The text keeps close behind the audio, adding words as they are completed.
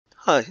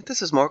Hi,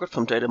 this is Margaret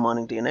from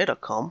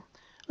dataminingdna.com,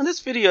 and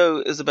this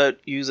video is about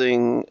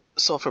using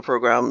software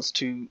programs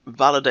to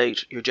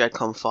validate your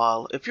GEDCOM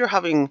file. If you're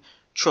having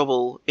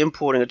trouble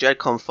importing a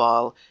GEDCOM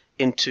file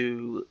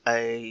into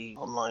an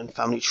online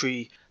family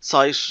tree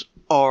site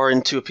or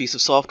into a piece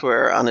of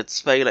software and it's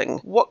failing,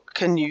 what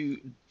can you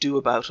do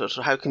about it,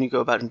 or how can you go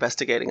about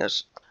investigating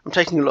it? I'm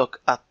taking a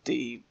look at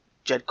the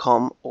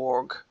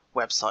GEDCOMorg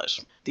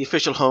website, the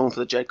official home for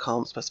the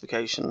GEDCOM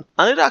specification,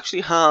 and it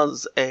actually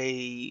has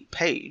a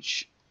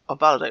page of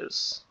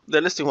validators.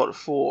 They're listing what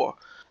for.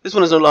 This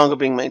one is no longer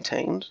being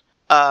maintained,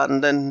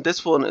 and then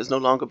this one is no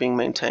longer being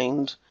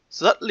maintained.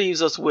 So that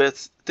leaves us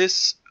with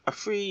a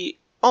free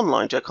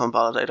online GEDCOM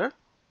validator,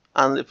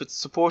 and if it's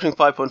supporting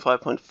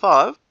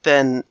 5.5.5,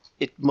 then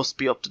it must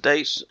be up to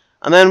date.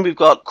 And then we've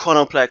got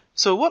Chronoplex.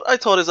 So what I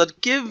thought is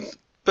I'd give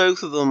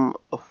both of them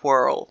a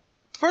whirl.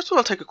 The first one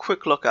I'll take a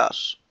quick look at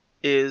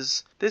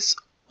is this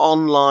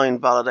online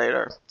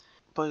validator,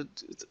 but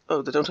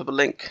they don't have a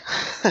link.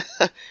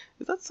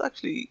 That's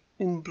actually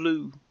in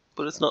blue,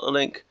 but it's not a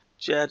link.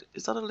 GED,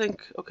 is that a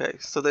link? Okay,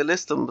 so they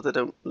list them, but they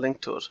don't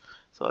link to it.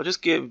 So I'll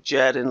just give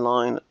GED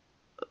inline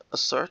a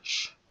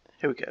search.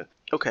 Here we go.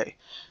 Okay,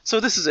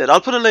 so this is it.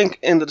 I'll put a link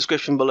in the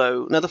description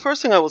below. Now, the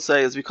first thing I will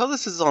say is, because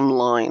this is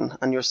online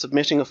and you're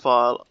submitting a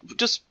file,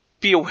 just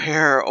be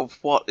aware of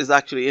what is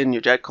actually in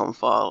your GEDCOM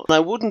file. And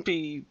I wouldn't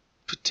be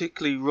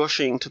particularly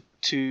rushing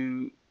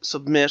to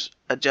submit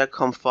a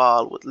GEDCOM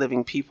file with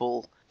living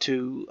people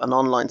to an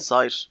online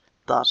site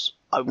that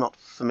I'm not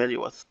familiar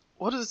with.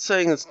 What is it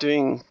saying it's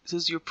doing? It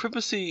says your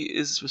privacy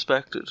is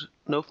respected.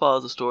 No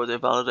files are stored, they're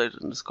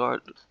validated and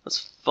discarded.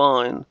 That's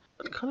fine.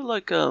 I'd kind of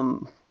like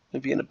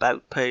maybe an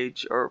about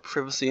page or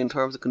privacy in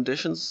terms of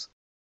conditions.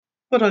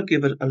 But I'll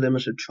give it a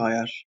limited try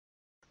out.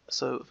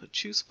 So if I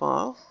choose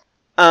file,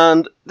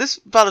 and this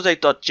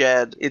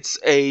validate.ged, it's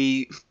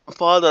a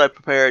file that I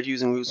prepared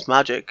using Roots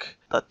Magic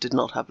that did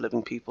not have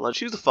living people. I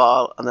choose the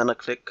file and then I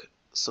click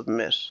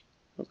submit.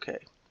 Okay.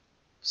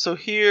 So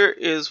here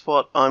is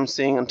what I'm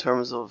seeing in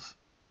terms of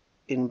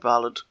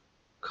invalid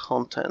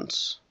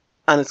content.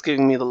 And it's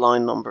giving me the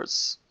line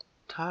numbers.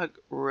 Tag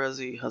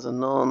Resi has a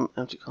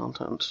non-empty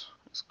content.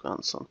 It's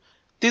grandson.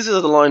 These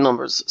are the line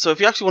numbers. So if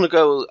you actually want to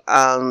go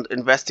and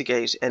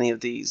investigate any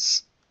of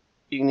these,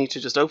 you need to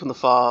just open the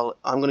file.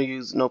 I'm going to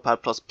use Notepad++,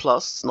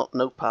 not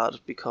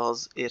Notepad,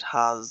 because it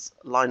has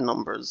line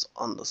numbers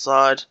on the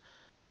side.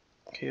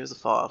 Here's the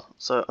file.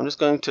 So I'm just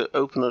going to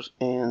open it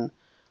in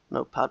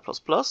Notepad++.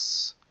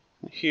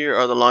 Here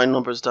are the line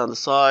numbers down the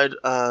side,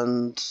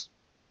 and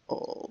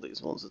all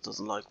these ones it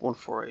doesn't like,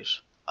 148.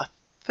 I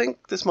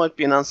think this might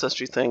be an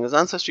Ancestry thing. Is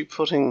Ancestry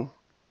putting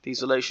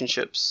these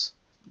relationships?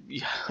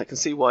 Yeah, I can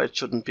see why it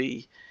shouldn't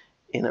be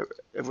in a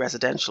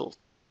residential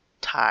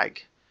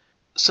tag.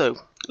 So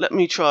let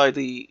me try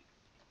the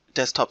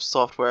desktop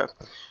software.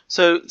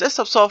 So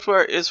desktop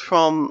software is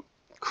from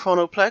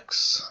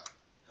Chronoplex,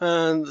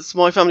 and it's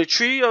my family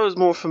tree I was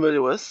more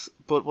familiar with,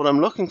 but what I'm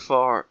looking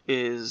for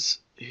is,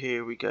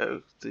 here we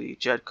go, the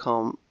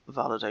GEDCOM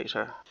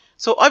Validator.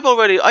 So I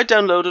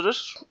downloaded it,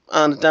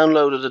 and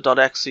downloaded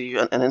a .exe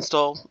and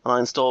install, and I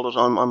installed it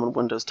I'm on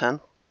Windows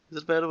 10. Is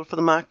it available for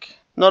the Mac?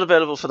 Not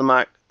available for the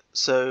Mac,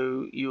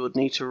 so you would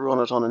need to run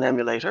it on an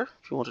emulator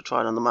if you want to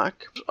try it on the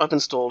Mac. I've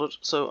installed it,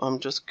 so I'm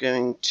just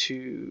going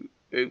to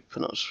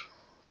open it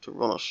to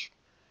run it.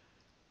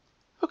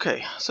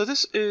 Okay, so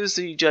this is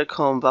the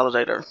GEDCOM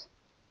Validator.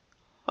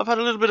 I've had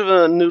a little bit of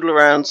a noodle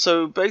around.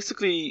 So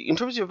basically, in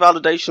terms of your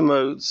validation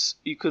modes,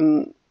 you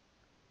can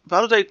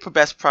validate for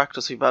best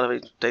practice, you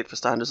validate for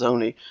standards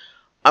only.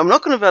 I'm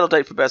not going to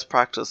validate for best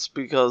practice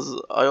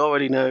because I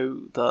already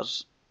know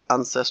that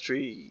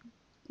Ancestry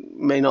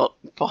may not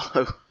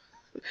follow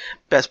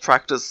best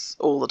practice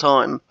all the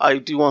time. I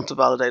do want to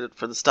validate it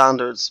for the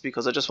standards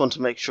because I just want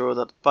to make sure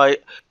that if I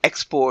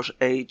export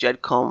a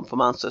GEDCOM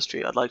from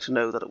Ancestry, I'd like to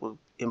know that it will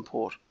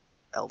import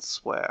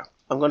elsewhere.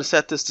 I'm going to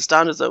set this to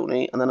standards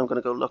only, and then I'm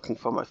going to go looking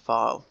for my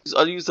file.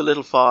 I'll use the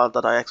little file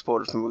that I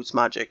exported from Roots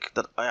Magic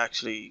that I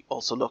actually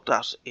also looked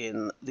at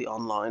in the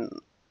online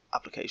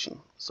application.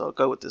 So I'll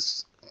go with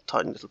this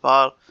tiny little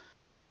file.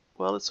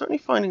 Well, it's certainly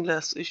finding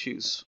less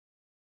issues.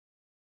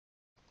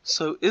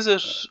 So is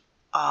it...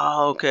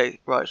 okay,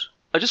 right.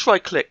 I just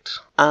right-clicked,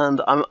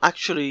 and I'm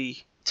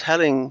actually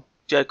telling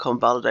GEDCOM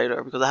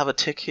Validator, because I have a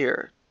tick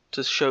here,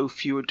 to show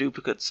fewer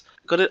duplicates.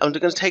 I'm going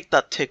to take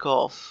that tick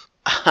off.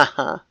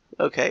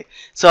 Okay,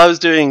 so I was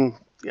doing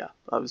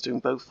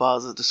both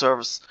files as a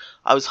disservice.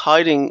 I was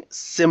hiding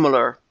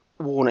similar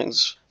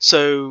warnings.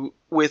 So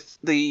with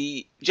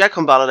the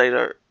GEDCOM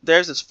Validator,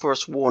 there's its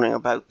first warning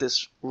about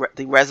this.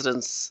 The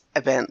residence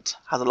event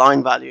has a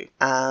line value,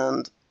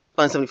 and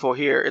line 74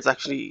 here, it's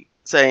actually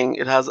saying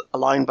it has a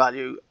line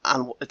value,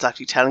 and it's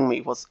actually telling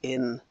me what's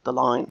in the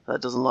line that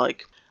it doesn't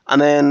like. And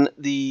then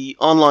the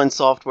online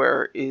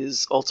software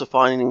is also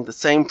finding the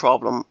same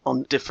problem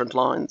on different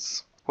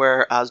lines.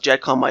 Whereas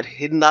GEDCOM might have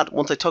hidden that.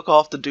 Once I took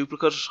off the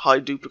duplicate,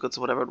 hide duplicates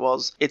or whatever it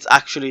was, it's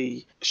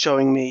actually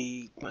showing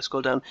me, I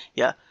scroll down,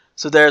 yeah,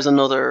 so there's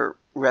another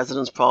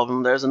residence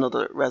problem, there's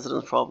another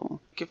residence problem.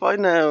 If I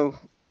now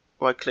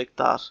right click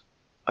that,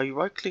 I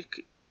right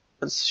click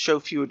and show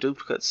fewer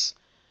duplicates.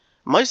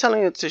 Am I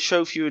telling it to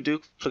show fewer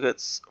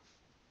duplicates,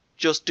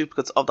 just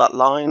duplicates of that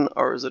line,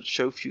 or is it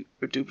show fewer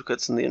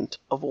duplicates in the end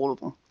of all of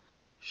them?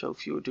 Show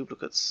fewer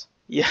duplicates.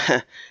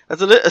 Yeah,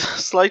 that's a little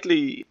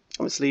slightly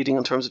misleading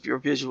in terms of your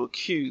visual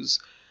cues.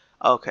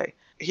 Okay,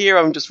 here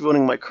I'm just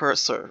running my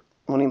cursor,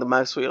 running the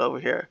mouse wheel over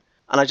here,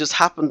 and I just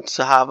happened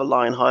to have a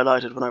line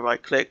highlighted when I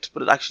right clicked,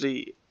 but it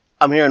actually,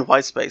 I'm here in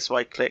white space,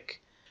 right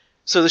click.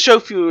 So the show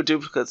fewer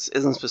duplicates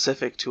isn't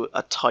specific to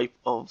a type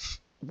of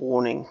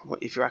warning.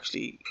 If you're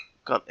actually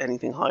got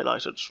anything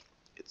highlighted,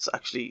 it's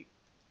actually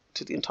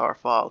to the entire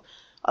file.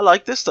 I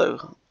like this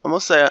though. I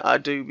must say I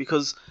do,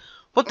 because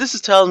what this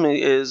is telling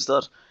me is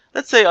that,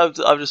 let's say I've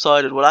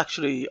decided, well,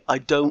 actually I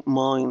don't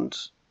mind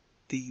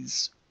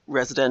these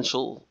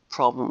residential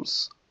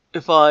problems.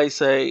 If I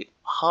say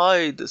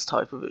hide this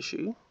type of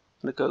issue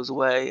and it goes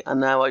away, and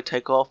now I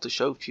take off the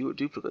show fewer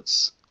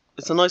duplicates,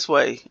 it's a nice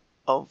way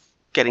of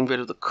getting rid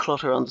of the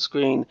clutter on the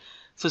screen.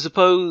 So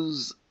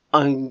suppose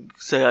I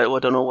say, I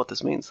don't know what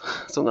this means,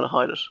 so I'm going to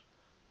hide it.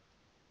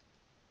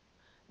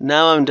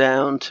 Now I'm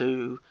down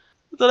to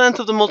the length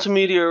of the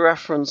multimedia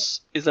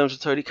reference is down to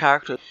 30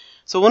 characters.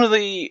 So one of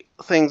the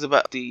things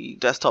about the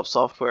desktop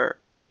software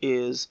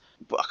is,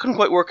 I couldn't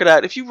quite work it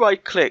out. If you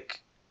right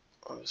click,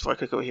 let's right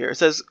click over here, it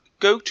says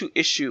go to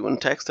issue in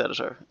text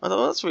editor. I thought,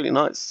 well, that's really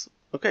nice.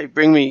 Okay,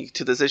 bring me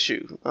to this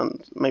issue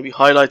and maybe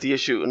highlight the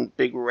issue in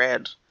big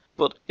red.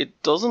 But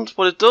it doesn't.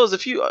 What it does,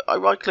 if I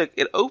right click,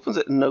 it opens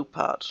it in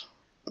Notepad.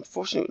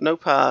 Unfortunately, with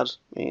Notepad,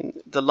 I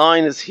mean, the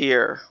line is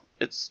here.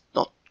 It's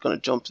not going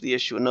to jump to the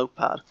issue in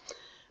Notepad.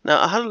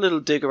 Now, I had a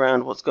little dig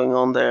around what's going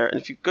on there, and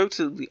if you go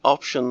to the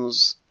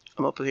options,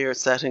 I'm up here,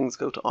 settings,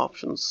 go to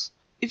options.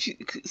 If you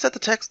set the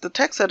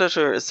text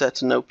editor is set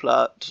to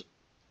Notepad,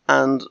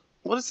 and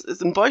what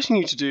it's inviting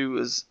you to do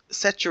is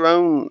set your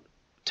own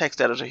text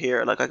editor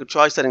here. Like, I could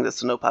try setting this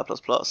to Notepad++,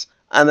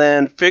 and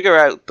then figure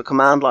out the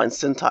command line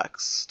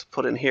syntax to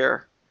put in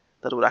here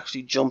that it would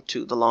actually jump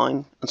to the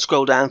line and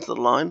scroll down to the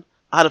line.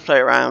 I had to play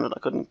around and I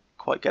couldn't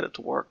quite get it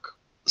to work.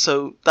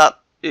 So that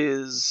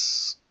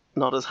is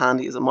not as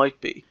handy as it might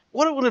be.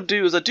 What I want to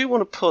do is I do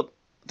want to put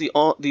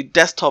the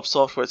desktop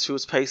software through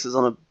its paces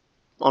on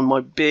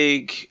my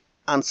big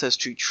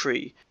Ancestry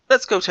tree.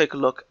 Let's go take a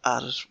look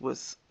at it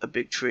with a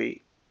big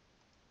tree.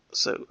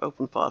 So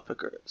open file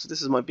picker. So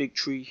this is my big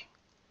tree.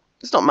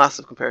 It's not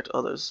massive compared to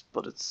others,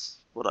 but it's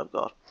what I've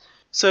got.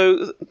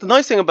 So the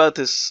nice thing about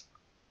this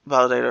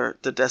validator,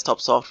 the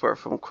desktop software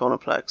from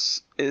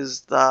Chronoplex,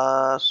 is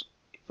that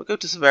if I go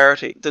to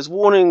severity, there's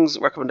warnings,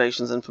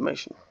 recommendations,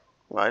 information,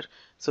 right?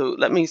 So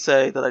let me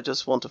say that I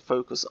just want to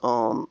focus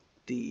on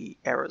the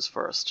errors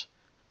first.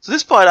 So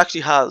this file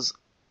actually has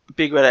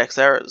big red X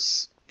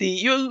errors.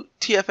 The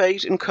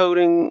UTF-8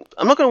 encoding,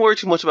 I'm not going to worry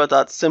too much about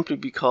that simply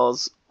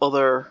because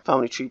other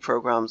family tree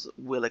programs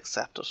will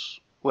accept it.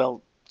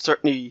 Well,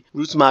 certainly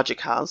Roots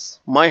Magic has,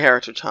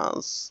 MyHeritage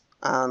has,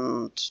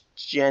 and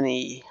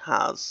Jenny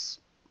has.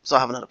 So I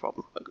haven't had a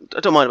problem. I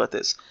don't mind about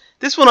this.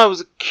 This one I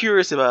was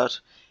curious about.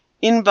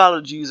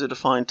 Invalid user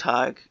defined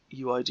tag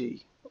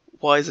UID.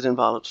 Why is it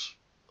invalid?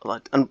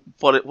 And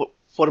what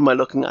am I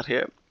looking at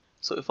here?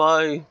 So if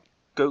I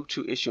go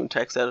to issue in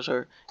text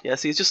editor, yeah,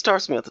 see, it just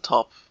starts me at the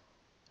top.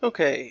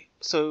 Okay,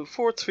 so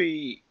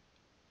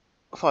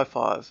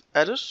 4355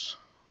 edit.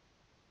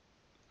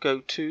 Go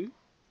to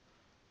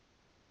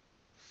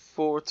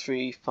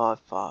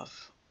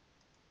 4355.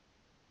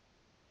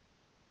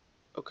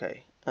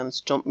 Okay, and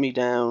it's jumped me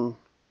down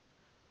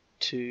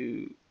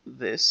to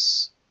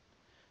this.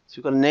 So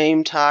we've got a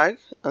name tag,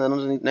 and then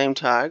underneath name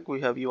tag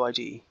we have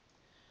UID.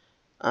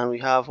 And we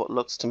have what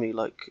looks to me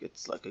like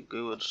it's like a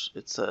GUID.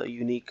 It's a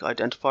unique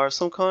identifier of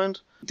some kind.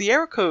 The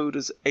error code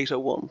is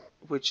 801,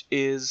 which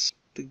is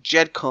the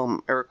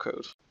GEDCOM error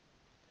code.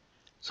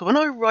 So when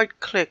I right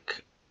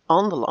click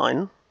on the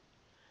line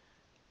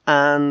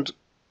and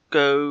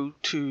go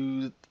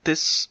to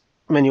this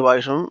menu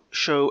item,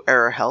 show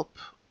error help,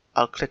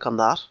 I'll click on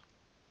that.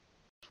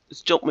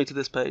 It's jumped me to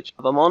this page.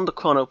 If I'm on the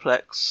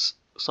Chronoplex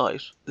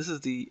site, this is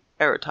the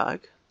error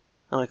tag,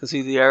 and I can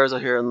see the errors are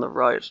here on the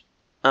right.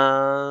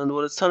 And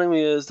what it's telling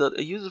me is that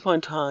a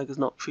user-defined tag is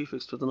not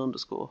prefixed with an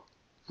underscore.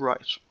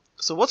 Right.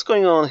 So what's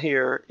going on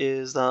here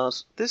is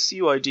that this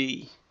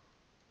UID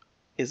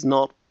is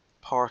not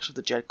part of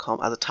the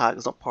GEDCOM, as a tag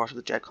is not part of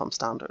the GEDCOM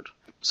standard.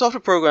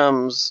 Software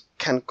programs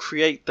can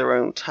create their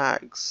own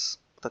tags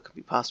that can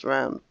be passed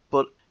around,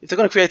 but if they're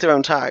going to create their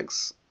own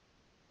tags,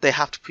 they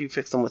have to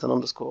prefix them with an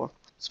underscore.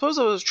 Suppose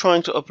I was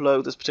trying to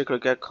upload this particular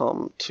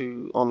GEDCOM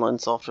to online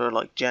software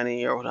like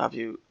Jenny or what have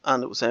you,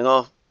 and it was saying,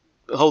 oh,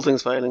 the whole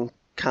thing's failing,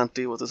 can't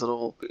deal with this at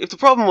all. If the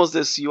problem was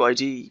this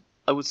UID,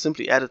 I would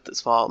simply edit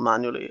this file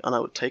manually and I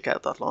would take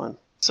out that line.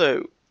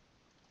 So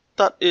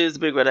that is the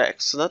big red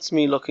X. So that's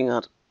me looking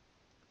at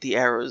the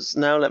errors.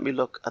 Now let me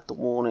look at the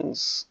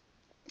warnings.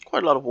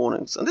 Quite a lot of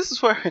warnings, and this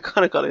is where it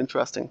kind of got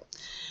interesting.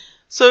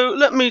 So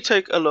let me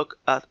take a look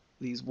at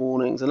these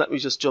warnings, and let me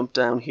just jump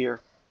down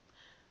here.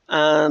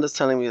 And it's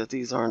telling me that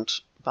these aren't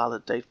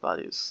valid date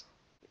values.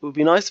 would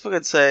be nice if I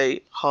could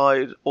say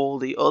hide all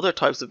the other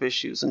types of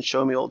issues and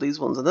show me all these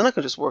ones, and then I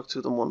can just work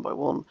through them one by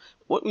one.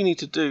 What we need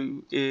to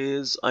do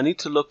is I need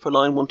to look for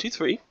line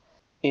 123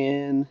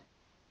 in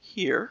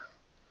here.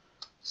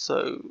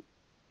 So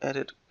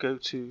edit, go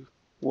to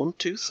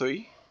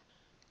 123.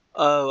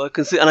 Oh, I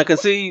can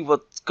see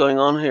what's going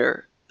on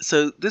here.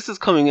 So this is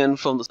coming in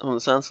from the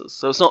census.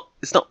 So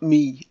it's not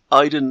me.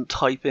 I didn't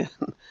type in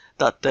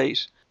that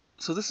date.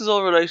 So this is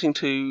all relating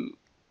to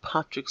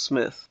Patrick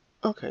Smith.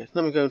 Okay,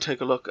 let me go and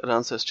take a look at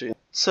Ancestry.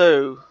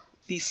 So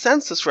the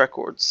census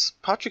records,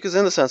 Patrick is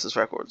in the census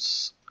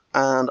records,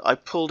 and I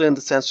pulled in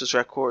the census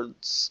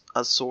records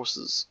as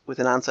sources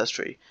within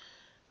Ancestry.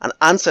 And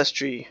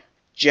Ancestry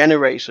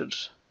generated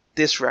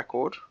this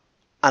record,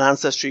 and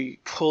Ancestry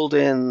pulled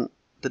in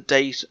the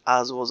date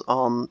as was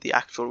on the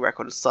actual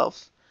record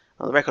itself.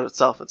 And the record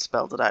itself, it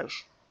spelled it out.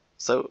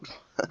 So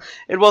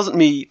it wasn't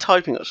me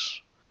typing it.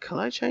 Can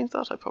I change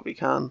that? I probably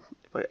can.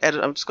 If I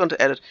edit, I'm just going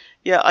to edit.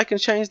 Yeah, I can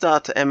change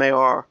that to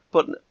MAR,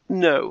 but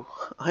no,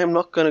 I am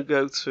not going to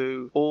go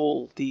through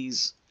all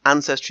these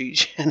Ancestry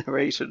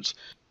generated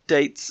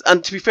dates.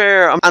 And to be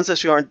fair,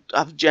 Ancestry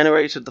have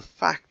generated the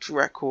fact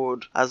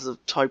record as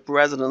of type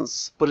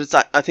residence, but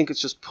I think it's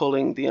just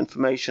pulling the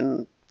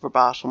information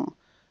verbatim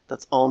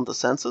that's on the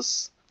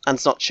census. And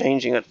it's not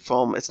changing it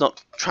it's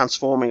not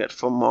transforming it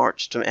from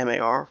March to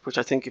MAR, which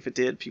I think if it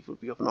did, people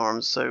would be up in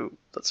arms, so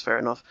that's fair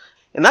enough.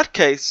 In that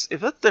case,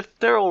 if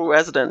they're all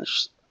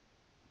residents,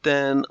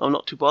 then I'm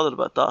not too bothered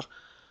about that.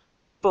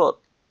 But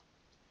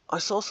I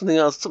saw something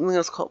else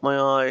caught my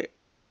eye.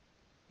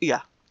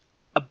 Yeah,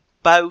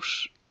 about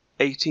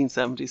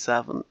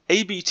 1877.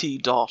 ABT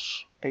dot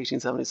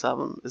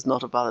 1877 is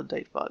not a valid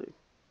date value.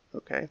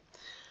 Okay,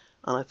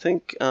 and I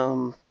think,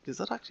 is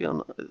that actually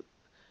on?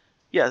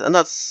 Yeah, and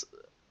that's,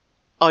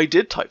 I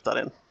did type that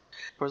in.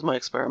 Where's my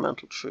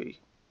experimental tree?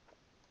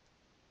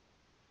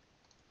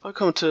 If I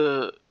come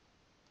to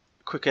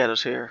quick edit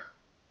here,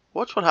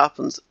 watch what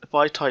happens if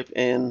I type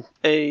in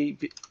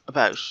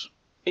about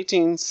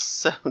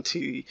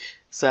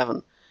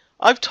 1877.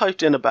 I've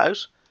typed in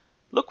about.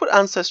 Look what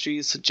Ancestry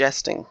is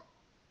suggesting.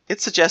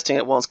 It's suggesting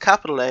it wants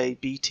capital A,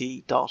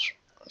 BT dot.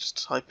 I'll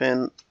just type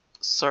in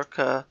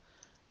circa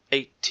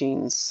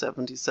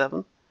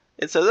 1877.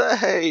 It says,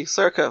 hey,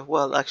 circa.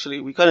 Well,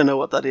 actually, we kind of know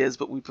what that is,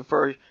 but we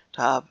prefer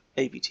to have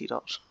ABT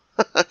dot.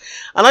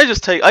 And I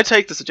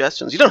take the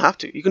suggestions. You don't have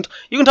to. You can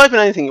type in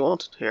anything you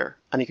want here,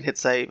 and you can hit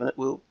save, and it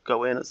will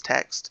go in as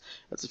text.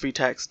 It's a free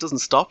text. It doesn't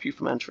stop you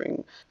from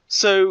entering.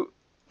 So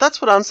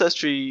that's what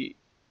Ancestry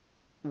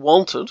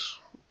wanted,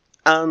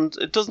 and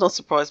it does not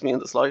surprise me in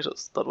the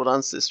slightest that what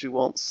Ancestry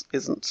wants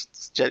isn't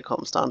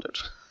GEDCOM standard.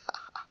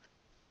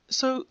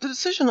 So the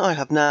decision I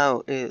have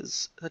now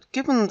is that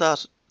given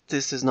that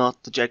this is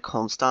not the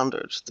GEDCOM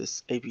standard,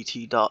 this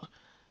ABT dot,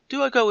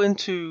 do I go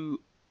into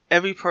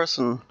every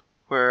person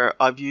where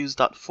I've used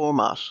that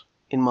format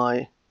in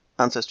my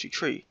Ancestry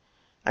tree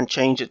and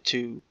change it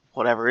to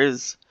whatever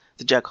is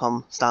the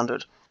GEDCOM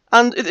standard?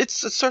 And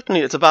it's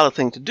certainly a valid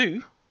thing to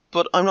do,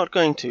 but I'm not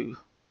going to,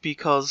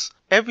 because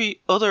every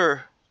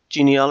other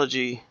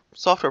genealogy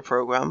software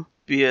program,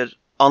 be it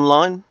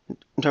online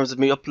in terms of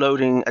me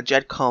uploading a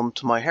GEDCOM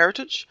to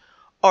MyHeritage,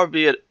 or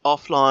be it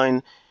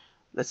offline,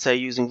 let's say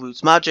using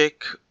Roots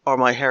Magic or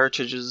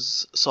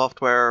MyHeritage's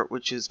software,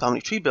 which is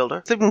Family Tree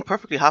Builder, they've been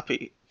perfectly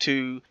happy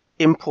to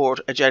import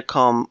a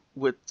GEDCOM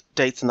with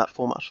dates in that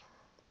format,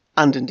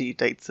 and indeed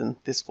dates in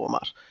this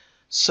format.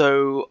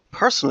 So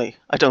personally,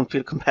 I don't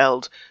feel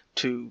compelled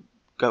to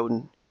go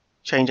and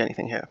change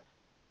anything here.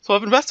 So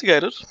I've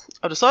investigated,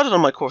 I've decided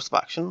on my course of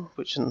action,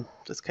 which in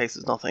this case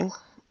is nothing,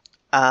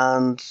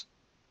 and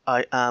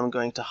I am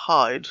going to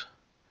hide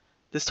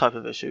this type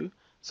of issue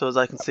so as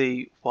I can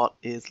see what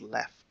is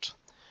left.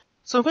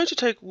 So I'm going to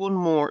take one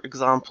more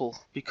example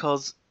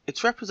because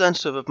it's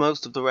representative of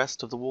most of the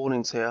rest of the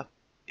warnings here.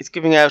 It's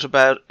giving out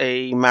about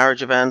a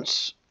marriage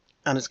event,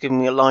 and it's giving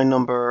me a line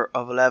number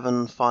of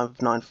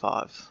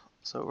 11595.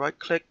 So right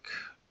click,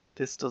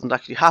 this doesn't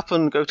actually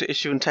happen, go to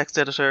issue in text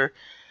editor,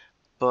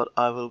 but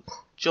I will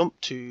jump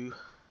to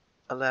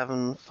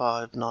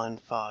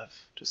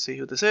 11595 to see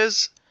who this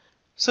is.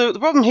 So the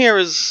problem here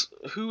is,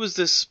 who is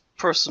this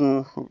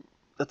person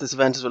that this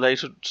event is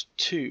related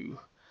to?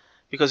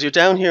 Because you're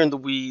down here in the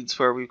weeds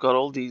where we've got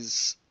all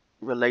these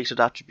related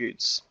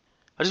attributes.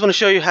 I just want to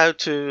show you how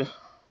to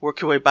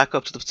work your way back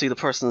up to see the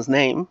person's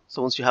name.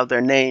 So once you have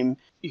their name,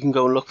 you can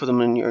go and look for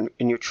them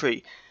in your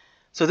tree.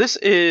 So this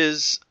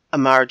is a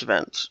marriage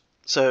event.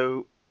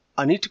 So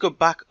I need to go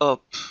back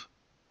up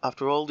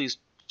after all these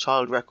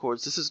child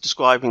records. This is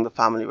describing the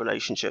family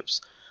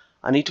relationships.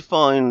 I need to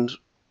find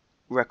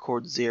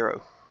record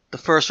 0. The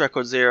first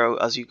record 0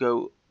 as you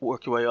go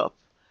work your way up.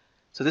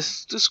 So this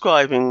is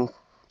describing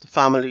the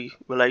family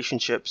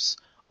relationships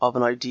of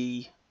an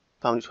ID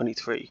family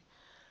 23.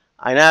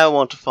 I now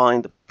want to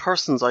find the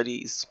person's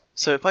IDs.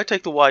 So if I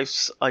take the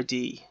wife's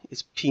ID,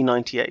 it's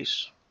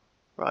P98,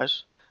 right?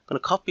 I'm going to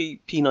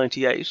copy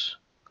P98,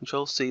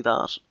 Control C that.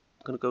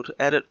 I'm going to go to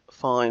Edit,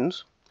 Find,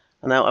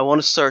 and now I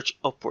want to search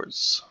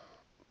upwards,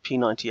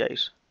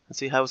 P98. And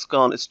see how it's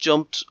gone. It's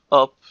jumped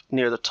up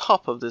near the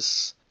top of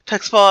this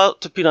text file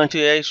to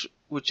P98,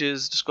 which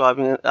is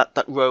describing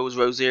that row is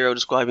row 0,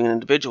 describing an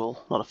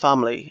individual, not a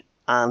family.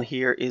 And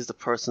here is the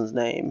person's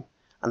name,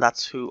 and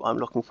that's who I'm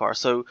looking for.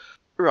 So,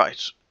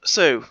 right.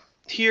 So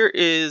here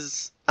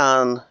is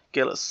Anne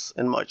Gillis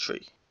in my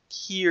tree.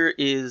 Here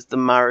is the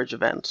marriage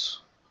event.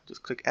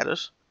 Just click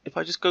edit. If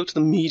I just go to the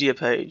media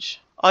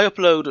page, I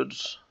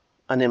uploaded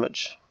an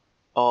image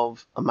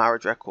of a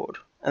marriage record.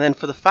 And then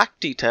for the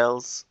fact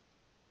details,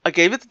 I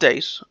gave it the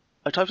date,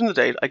 I typed in the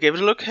date, I gave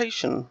it a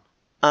location,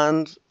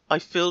 and I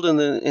filled in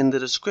the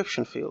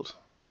description field.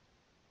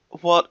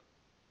 What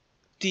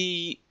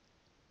the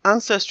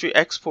Ancestry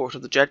export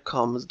of the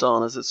GEDCOM has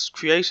done is it's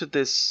created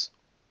this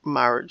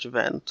marriage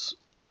event,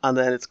 and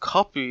then it's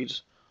copied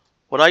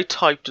what I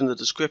typed in the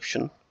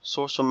description,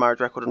 source from marriage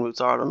record in Roots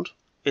Ireland.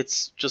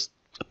 It's just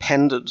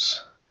appended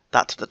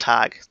that to the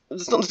tag.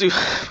 It's nothing to do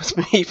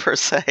with me per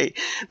se.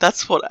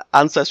 That's what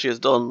Ancestry has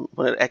done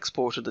when it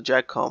exported the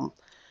GEDCOM.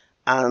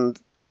 And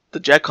the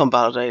GEDCOM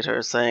Validator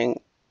is saying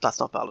that's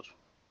not valid.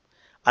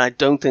 And I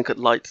don't think it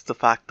liked the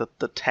fact that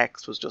the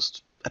text was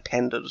just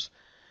appended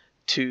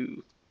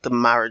to the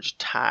marriage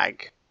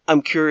tag.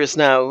 I'm curious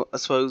now, I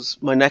suppose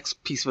my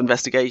next piece of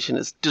investigation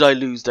is, did I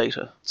lose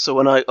data? So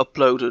when I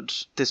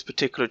uploaded this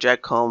particular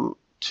GEDCOM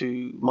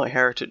to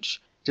MyHeritage,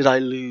 did I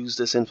lose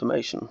this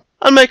information?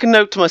 I'll make a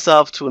note to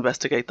myself to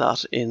investigate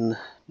that in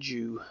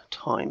due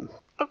time.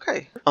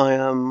 Okay, I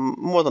am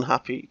more than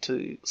happy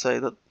to say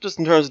that just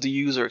in terms of the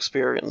user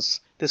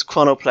experience, this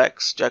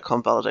Chronoplex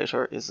GEDCOM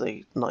Validator is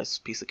a nice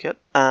piece of kit.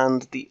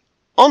 And the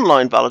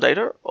online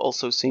validator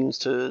also seems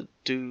to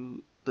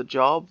do the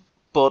job,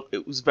 but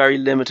it was very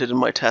limited in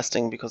my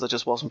testing because I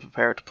just wasn't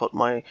prepared to put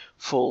my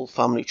full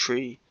family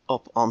tree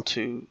up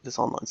onto this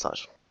online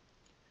site.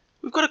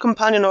 We've got a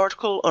companion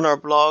article on our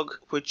blog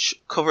which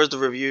covers the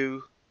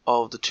review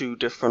of the two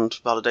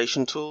different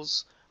validation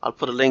tools. I'll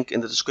put a link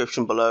in the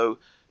description below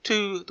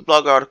to the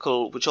blog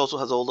article, which also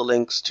has all the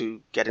links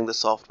to getting the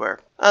software.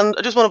 And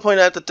I just want to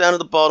point out that down at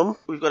the bottom,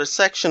 we've got a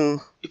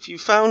section. If you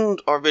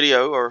found our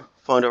video or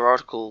found our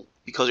article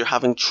because you're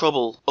having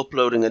trouble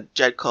uploading a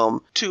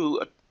GEDCOM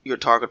to your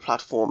target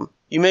platform,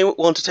 you may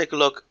want to take a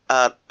look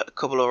at a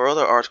couple of our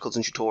other articles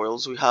and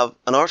tutorials. We have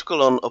an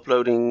article on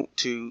uploading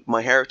to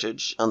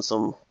MyHeritage and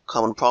some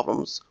common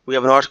problems. We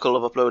have an article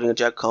of uploading a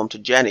GEDCOM to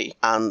Jenny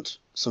and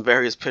some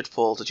various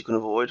pitfalls that you can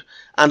avoid,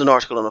 and an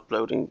article on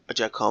uploading a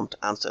GEDCOM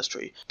to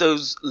Ancestry.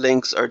 Those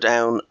links are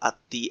down at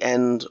the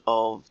end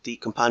of the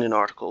companion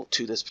article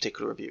to this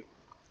particular review.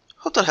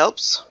 Hope that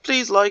helps.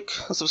 Please like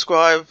and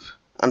subscribe,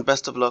 and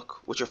best of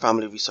luck with your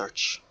family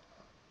research.